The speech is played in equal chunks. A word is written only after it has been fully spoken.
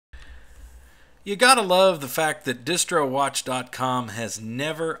You gotta love the fact that distrowatch.com has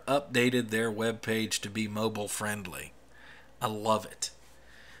never updated their webpage to be mobile friendly. I love it.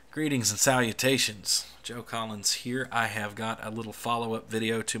 Greetings and salutations. Joe Collins here. I have got a little follow-up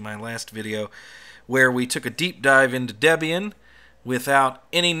video to my last video where we took a deep dive into Debian without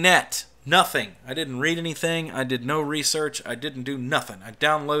any net. Nothing. I didn't read anything. I did no research. I didn't do nothing. I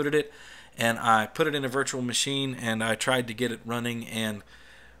downloaded it and I put it in a virtual machine and I tried to get it running, and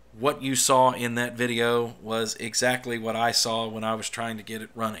what you saw in that video was exactly what I saw when I was trying to get it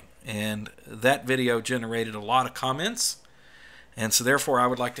running. And that video generated a lot of comments, and so therefore I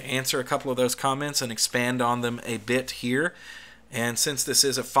would like to answer a couple of those comments and expand on them a bit here. And since this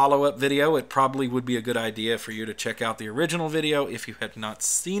is a follow-up video, it probably would be a good idea for you to check out the original video if you have not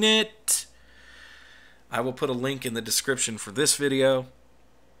seen it. I will put a link in the description for this video,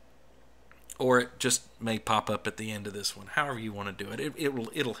 or it just may pop up at the end of this one. However you want to do it,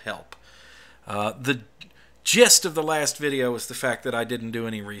 it'll help. The gist of the last video is the fact that I didn't do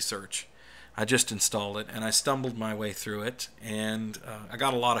any research. I just installed it, and I stumbled my way through it, and I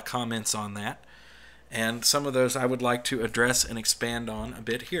got a lot of comments on that. And some of those I would like to address and expand on a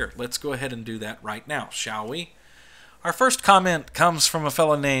bit here. Let's go ahead and do that right now, shall we? Our first comment comes from a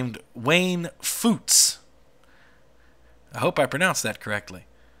fellow named Wayne Foots. I hope I pronounced that correctly.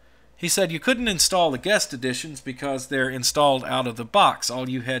 He said you couldn't install the guest editions because they're installed out of the box. All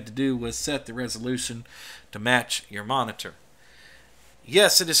you had to do was set the resolution to match your monitor.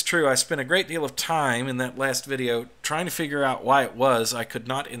 Yes, it is true. I spent a great deal of time in that last video trying to figure out why it was I could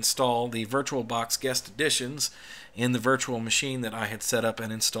not install the VirtualBox guest editions in the virtual machine that I had set up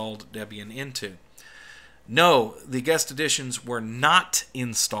and installed Debian into. No, the guest editions were not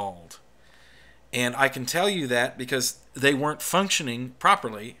installed. And I can tell you that because they weren't functioning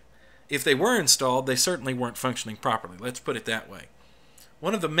properly. If they were installed, they certainly weren't functioning properly. Let's put it that way.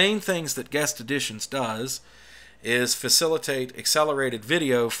 One of the main things that guest editions does is facilitate accelerated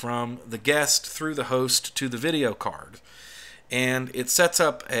video from the guest through the host to the video card. And it sets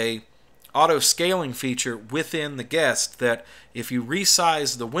up a auto scaling feature within the guest that if you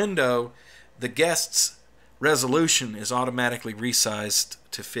resize the window, the guest's resolution is automatically resized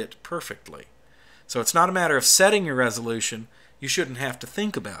to fit perfectly. So it's not a matter of setting your resolution. You shouldn't have to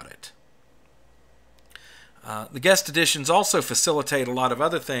think about it. The guest editions also facilitate a lot of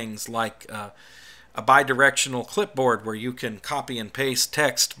other things, like a bidirectional clipboard where you can copy and paste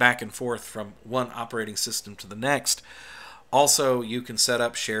text back and forth from one operating system to the next. Also, you can set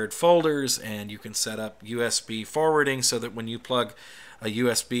up shared folders, and you can set up USB forwarding so that when you plug a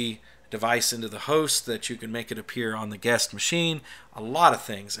USB device into the host that you can make it appear on the guest machine. A lot of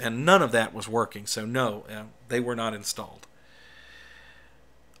things, and none of that was working, so no, they were not installed.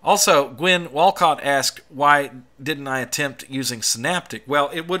 Also, Gwen Walcott asked, why didn't I attempt using Synaptic?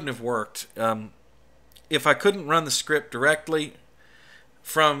 Well, it wouldn't have worked. If I couldn't run the script directly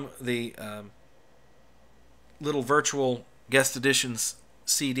from the little virtual guest editions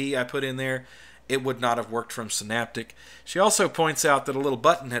CD I put in there, it would not have worked from Synaptic. She also points out that a little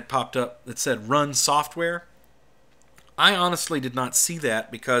button had popped up that said Run Software. I honestly did not see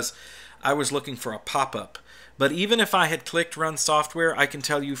that because I was looking for a pop-up. But even if I had clicked Run Software, I can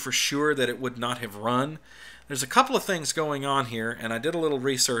tell you for sure that it would not have run. There's a couple of things going on here, and I did a little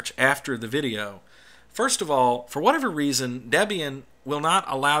research after the video. First of all, for whatever reason, Debian will not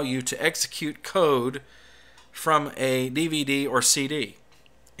allow you to execute code from a DVD or CD.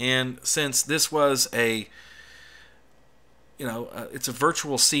 And since this was it's a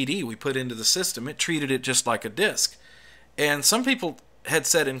virtual CD we put into the system, it treated it just like a disk. And some people had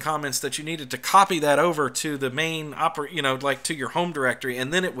said in comments that you needed to copy that over to the main like to your home directory,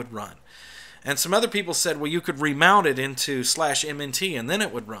 and then it would run. And some other people said, well, you could remount it into /mnt and then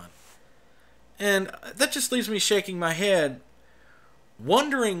it would run. And that just leaves me shaking my head,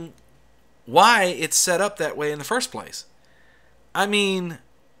 wondering why it's set up that way in the first place. I mean,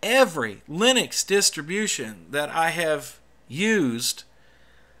 every Linux distribution that I have used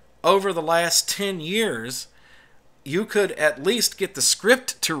over the last 10 years, you could at least get the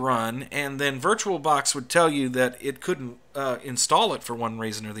script to run, and then VirtualBox would tell you that it couldn't install it for one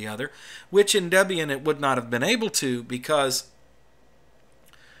reason or the other, which in Debian it would not have been able to, because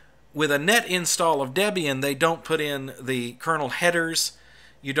with a net install of Debian, they don't put in the kernel headers,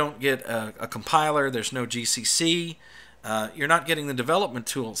 you don't get a compiler, there's no GCC, you're not getting the development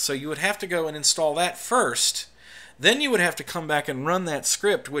tools, so you would have to go and install that first. Then you would have to come back and run that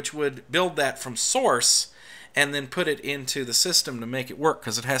script, which would build that from source, and then put it into the system to make it work,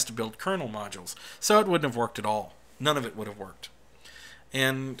 because it has to build kernel modules. So it wouldn't have worked at all. None of it would have worked.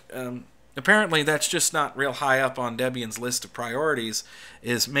 And apparently that's just not real high up on Debian's list of priorities,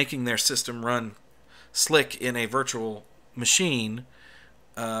 is making their system run slick in a virtual machine.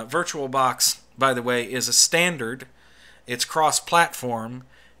 VirtualBox, by the way, is a standard. It's cross-platform,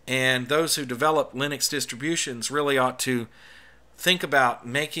 and those who develop Linux distributions really ought to think about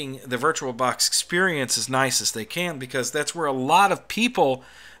making the VirtualBox experience as nice as they can, because that's where a lot of people,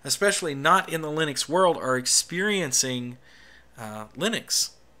 especially not in the Linux world, are experiencing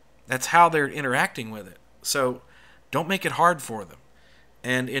Linux. That's how they're interacting with it. So don't make it hard for them.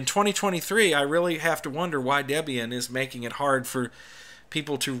 And in 2023, I really have to wonder why Debian is making it hard for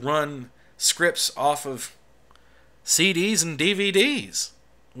people to run scripts off of CDs and DVDs,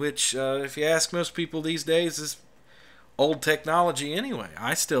 which, if you ask most people these days, is old technology anyway.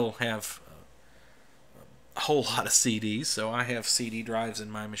 I still have a whole lot of CDs, so I have CD drives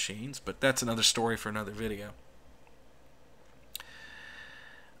in my machines, but that's another story for another video.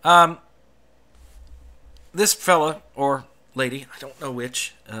 This fella, or lady, I don't know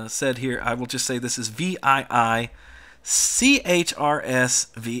which, said here, I will just say this is VIICHRSVII.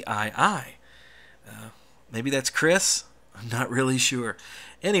 Maybe that's Chris? I'm not really sure.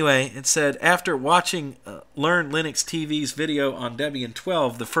 Anyway, it said, after watching Learn Linux TV's video on Debian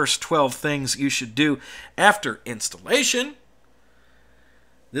 12, the first 12 things you should do after installation,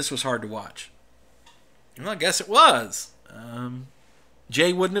 this was hard to watch. Well, I guess it was.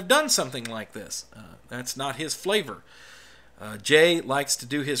 Jay wouldn't have done something like this. That's not his flavor. Jay likes to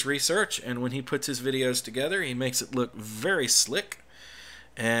do his research, and when he puts his videos together, he makes it look very slick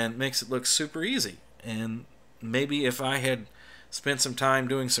and makes it look super easy. And maybe if I had spent some time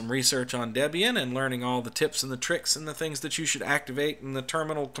doing some research on Debian and learning all the tips and the tricks and the things that you should activate and the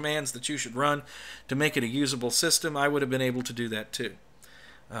terminal commands that you should run to make it a usable system, I would have been able to do that too.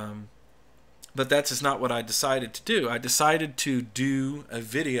 But that's just not what I decided to do. I decided to do a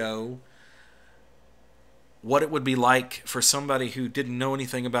video what it would be like for somebody who didn't know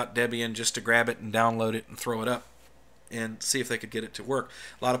anything about Debian just to grab it and download it and throw it up and see if they could get it to work.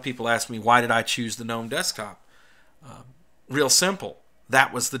 A lot of people ask me, why did I choose the GNOME desktop? Real simple.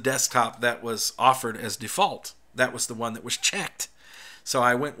 That was the desktop that was offered as default. That was the one that was checked. So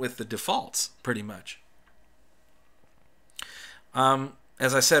I went with the defaults, pretty much.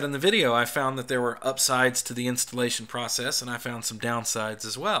 As I said in the video, I found that there were upsides to the installation process, and I found some downsides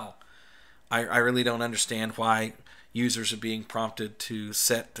as well. I really don't understand why users are being prompted to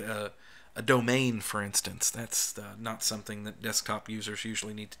set a domain, for instance. That's not something that desktop users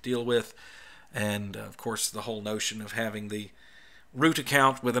usually need to deal with. And, of course, the whole notion of having the root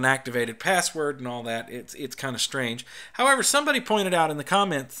account with an activated password and all that, it's kind of strange. However, somebody pointed out in the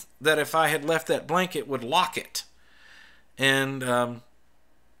comments that if I had left that blank, it would lock it. And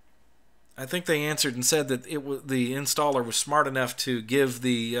I think they answered and said that the installer was smart enough to give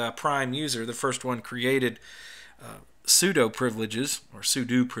the prime user, the first one created, sudo privileges, or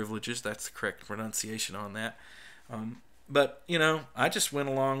sudo privileges. That's the correct pronunciation on that. But, you know, I just went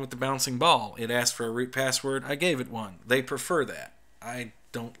along with the bouncing ball. It asked for a root password. I gave it one. They prefer that. I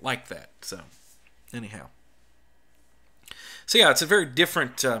don't like that. So, anyhow. So, yeah, it's a very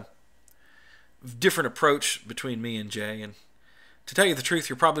different approach between me and Jay. And to tell you the truth,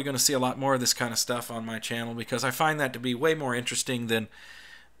 you're probably going to see a lot more of this kind of stuff on my channel, because I find that to be way more interesting than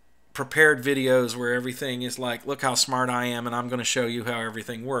prepared videos where everything is like, look how smart I am and I'm going to show you how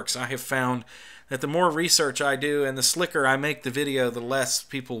everything works. I have found that the more research I do and the slicker I make the video, the less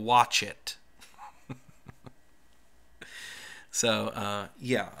people watch it. So,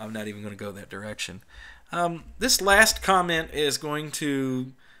 yeah, I'm not even going to go that direction. This last comment is going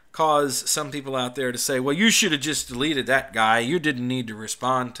to cause some people out there to say, well, you should have just deleted that guy. You didn't need to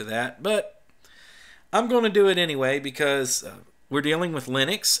respond to that. But I'm going to do it anyway, because we're dealing with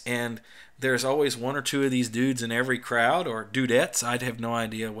Linux, and there's always one or two of these dudes in every crowd, or dudettes. I'd have no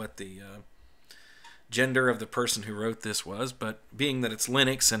idea what the gender of the person who wrote this was, but being that it's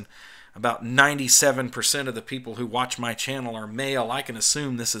Linux and about 97% of the people who watch my channel are male, I can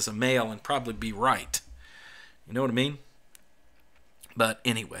assume this is a male and probably be right. You know what I mean? But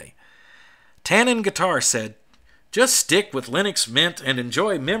anyway, Tannen Guitar said, just stick with Linux Mint and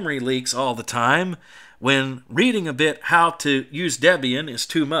enjoy memory leaks all the time when reading a bit how to use Debian is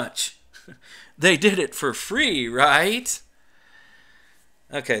too much. They did it for free, right?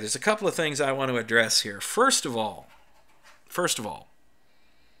 Okay, there's a couple of things I want to address here. First of all,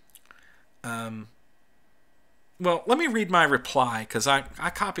 well, let me read my reply, because I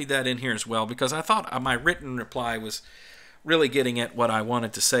copied that in here as well, because I thought my written reply was really getting at what I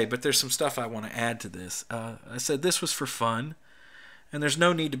wanted to say, but there's some stuff I want to add to this. I said this was for fun, and there's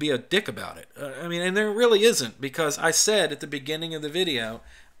no need to be a dick about it. I mean, and there really isn't, because I said at the beginning of the video,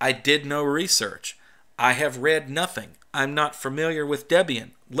 I did no research. I have read nothing. I'm not familiar with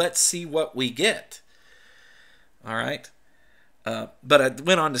Debian. Let's see what we get. All right. But I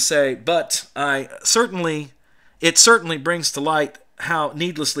went on to say, but it certainly brings to light how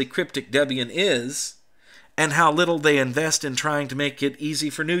needlessly cryptic Debian is and how little they invest in trying to make it easy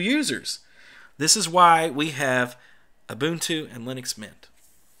for new users. This is why we have Ubuntu and Linux Mint.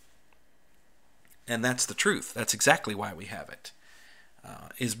 And that's the truth. That's exactly why we have it.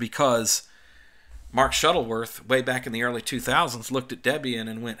 Is because Mark Shuttleworth, way back in the early 2000s, looked at Debian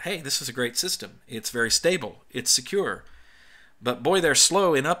and went, hey, this is a great system. It's very stable. It's secure. But boy, they're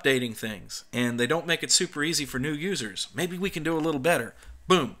slow in updating things, and they don't make it super easy for new users. Maybe we can do a little better.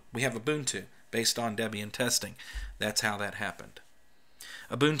 Boom, we have Ubuntu based on Debian testing. That's how that happened.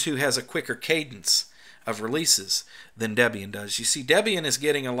 Ubuntu has a quicker cadence of releases than Debian does. You see, Debian is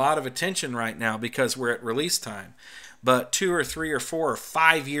getting a lot of attention right now because we're at release time. But 2 or 3 or 4 or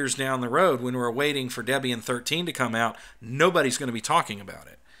 5 years down the road, when we're waiting for Debian 13 to come out, nobody's going to be talking about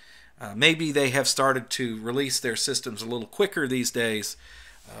it. Maybe they have started to release their systems a little quicker these days,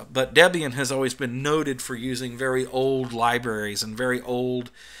 but Debian has always been noted for using very old libraries and very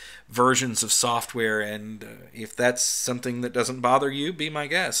old versions of software, and if that's something that doesn't bother you, be my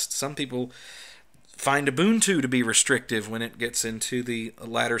guest. Some people find Ubuntu to be restrictive when it gets into the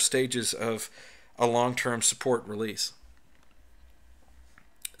latter stages of a long-term support release.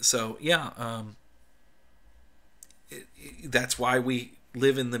 So, yeah, that's why we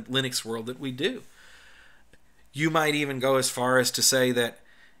live in the Linux world that we do. You might even go as far as to say that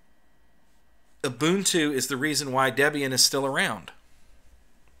Ubuntu is the reason why Debian is still around.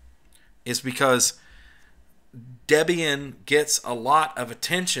 Is because Debian gets a lot of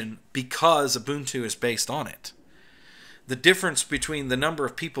attention because Ubuntu is based on it. The difference between the number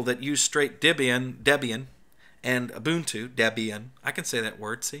of people that use straight Debian and Ubuntu, Debian, I can say that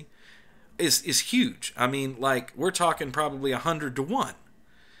word, see, is huge. I mean, like, we're talking probably 100 to 1.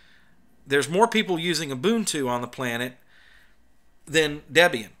 There's more people using Ubuntu on the planet than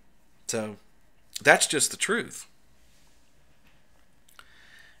Debian. So that's just the truth.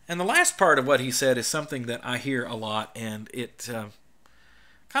 And the last part of what he said is something that I hear a lot, and it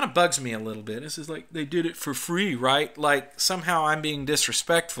kind of bugs me a little bit. This is like, they did it for free, right? Like somehow I'm being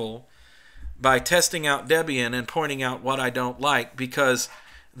disrespectful by testing out Debian and pointing out what I don't like because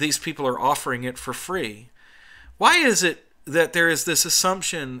these people are offering it for free. Why is it that there is this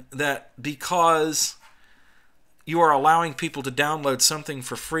assumption that because you are allowing people to download something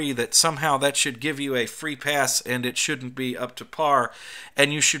for free that somehow that should give you a free pass and it shouldn't be up to par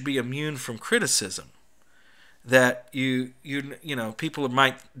and you should be immune from criticism? That you know, people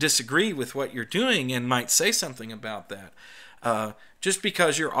might disagree with what you're doing and might say something about that. Just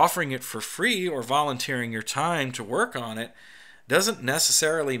because you're offering it for free or volunteering your time to work on it doesn't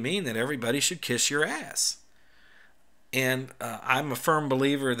necessarily mean that everybody should kiss your ass. And I'm a firm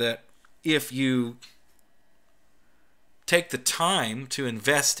believer that if you take the time to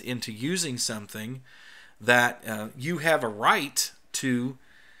invest into using something, that you have a right to,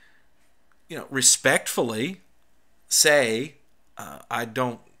 respectfully say, I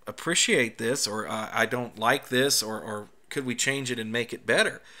don't appreciate this, or I don't like this, or could we change it and make it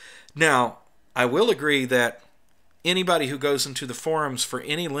better? Now, I will agree that anybody who goes into the forums for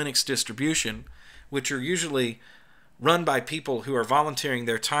any Linux distribution, which are usually run by people who are volunteering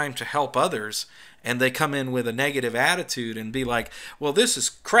their time to help others, and they come in with a negative attitude and be like, well, this is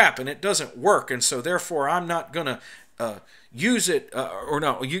crap and it doesn't work, and so therefore I'm not going to use it, or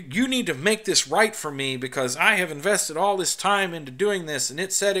no, you need to make this right for me because I have invested all this time into doing this and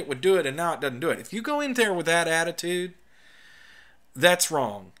it said it would do it and now it doesn't do it. If you go in there with that attitude, that's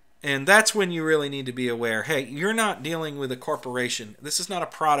wrong. And that's when you really need to be aware, hey, you're not dealing with a corporation. This is not a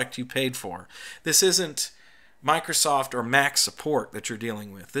product you paid for. This isn't Microsoft or Mac support that you're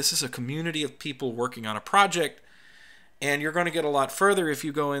dealing with. This is a community of people working on a project, and you're going to get a lot further if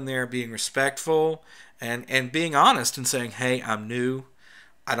you go in there being respectful and being honest and saying, hey, I'm new.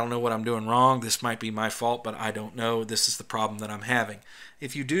 I don't know what I'm doing wrong. This might be my fault, but I don't know. This is the problem that I'm having.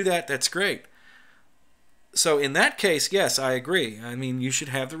 If you do that, that's great. So in that case, yes, I agree. I mean, you should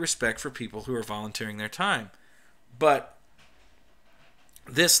have the respect for people who are volunteering their time. But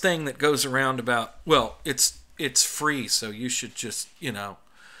this thing that goes around about, well, it's free, so you should just,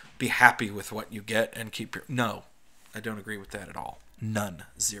 be happy with what you get and keep your... No, I don't agree with that at all. None.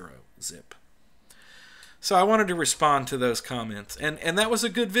 Zero. Zip. So I wanted to respond to those comments. And that was a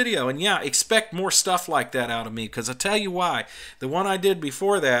good video. And yeah, expect more stuff like that out of me, because I'll tell you why. The one I did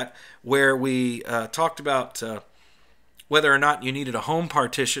before that, where we talked about whether or not you needed a home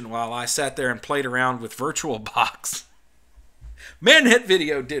partition while I sat there and played around with VirtualBox Man, that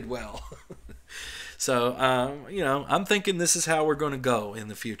video did well. So, you know, I'm thinking this is how we're going to go in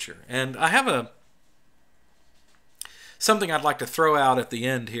the future. And I have something I'd like to throw out at the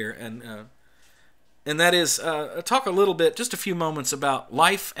end here, and that is talk a little bit, just a few moments, about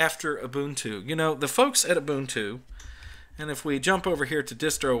life after Ubuntu. You know, the folks at Ubuntu, and if we jump over here to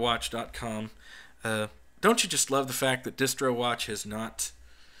distrowatch.com, don't you just love the fact that DistroWatch has not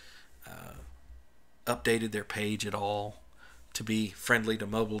updated their page at all to be friendly to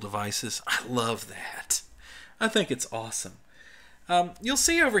mobile devices? I love that. I think it's awesome. You'll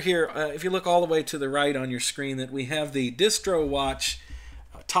see over here, if you look all the way to the right on your screen, that we have the DistroWatch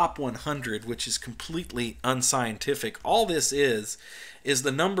Top 100, which is completely unscientific. All this is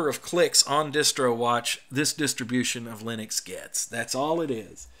the number of clicks on DistroWatch this distribution of Linux gets. That's all it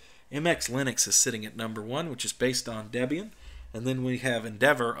is. MX Linux is sitting at number 1, which is based on Debian. And then we have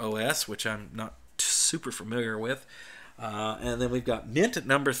Endeavour OS, which I'm not super familiar with. And then we've got Mint at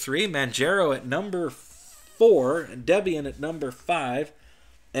number 3, Manjaro at number 4, Debian at number 5,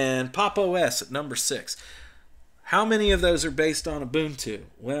 and Pop! OS at number 6. How many of those are based on Ubuntu?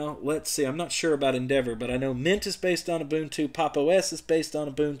 Well, let's see. I'm not sure about Endeavour, but I know Mint is based on Ubuntu, Pop! OS is based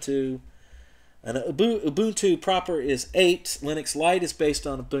on Ubuntu, and Ubuntu proper is 8. Linux Lite is based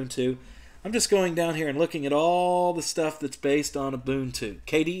on Ubuntu. I'm just going down here and looking at all the stuff that's based on Ubuntu.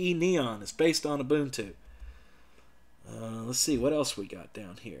 KDE Neon is based on Ubuntu. Let's see, what else we got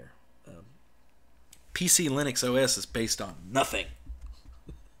down here? PC Linux OS is based on nothing.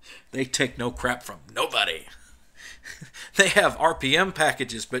 They take no crap from nobody. They have RPM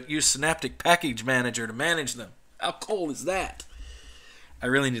packages, but use Synaptic Package Manager to manage them. How cool is that? I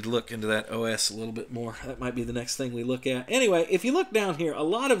really need to look into that OS a little bit more. That might be the next thing we look at. Anyway, if you look down here, a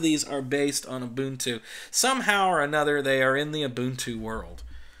lot of these are based on Ubuntu. Somehow or another, they are in the Ubuntu world.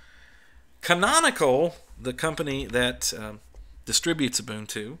 Canonical, the company that distributes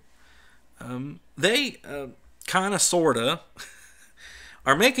Ubuntu, they kind of, sort of,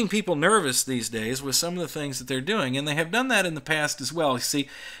 are making people nervous these days with some of the things that they're doing, and they have done that in the past as well. You see,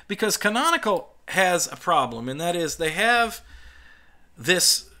 because Canonical has a problem, and that is they have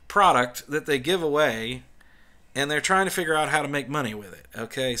this product that they give away, and they're trying to figure out how to make money with it.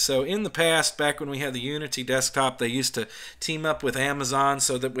 Okay, so in the past, back when we had the Unity desktop, they used to team up with Amazon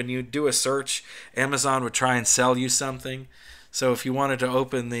so that when you do a search, Amazon would try and sell you something. So if you wanted to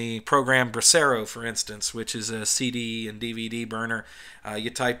open the program Bracero, for instance, which is a CD and DVD burner, you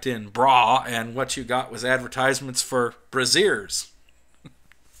typed in bra, and what you got was advertisements for brassieres.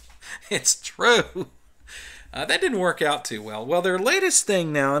 It's true. That didn't work out too well. Well, their latest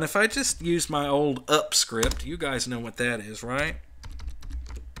thing now, and if I just use my old up script, you guys know what that is, right?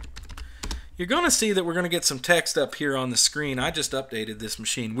 You're going to see that we're going to get some text up here on the screen. I just updated this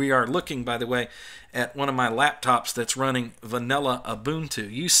machine. We are looking, by the way, at one of my laptops that's running vanilla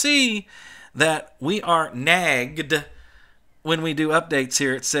Ubuntu. You see that we are nagged when we do updates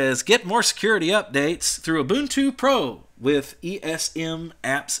here. It says, get more security updates through Ubuntu Pro with ESM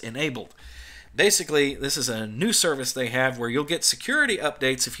apps enabled. Basically, this is a new service they have where you'll get security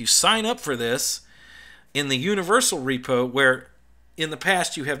updates if you sign up for this in the Universal repo, where in the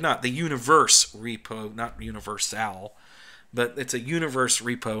past you have not. The Universe repo, not Universal, but it's a Universe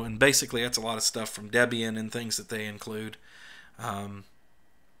repo, and basically that's a lot of stuff from Debian and things that they include. And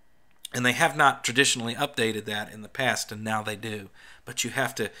they have not traditionally updated that in the past, and now they do. But you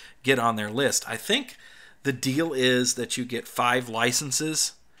have to get on their list. I think the deal is that you get 5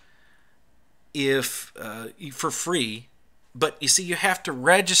 licenses for free, but you see, you have to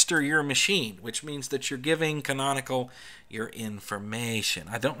register your machine, which means that you're giving Canonical your information.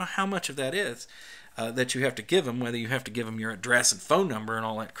 I don't know how much of that is that you have to give them, whether you have to give them your address and phone number and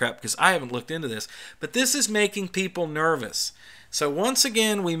all that crap, because I haven't looked into this, but this is making people nervous. So once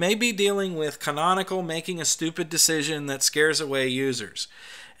again, we may be dealing with Canonical making a stupid decision that scares away users.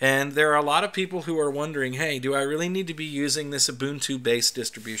 And there are a lot of people who are wondering, hey, do I really need to be using this Ubuntu-based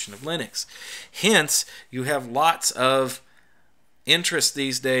distribution of Linux? Hence, you have lots of interest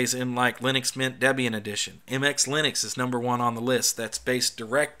these days in like Linux Mint Debian Edition. MX Linux is number 1 on the list. That's based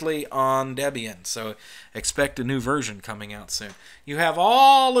directly on Debian. So expect a new version coming out soon. You have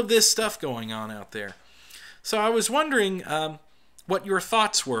all of this stuff going on out there. So I was wondering what your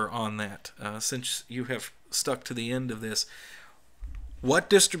thoughts were on that, since you have stuck to the end of this.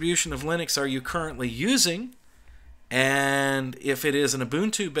 What distribution of Linux are you currently using? And if it is an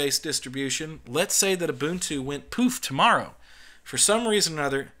Ubuntu-based distribution, let's say that Ubuntu went poof tomorrow. For some reason or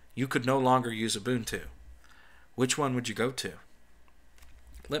other, you could no longer use Ubuntu. Which one would you go to?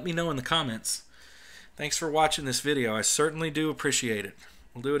 Let me know in the comments. Thanks for watching this video. I certainly do appreciate it.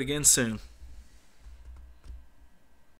 We'll do it again soon.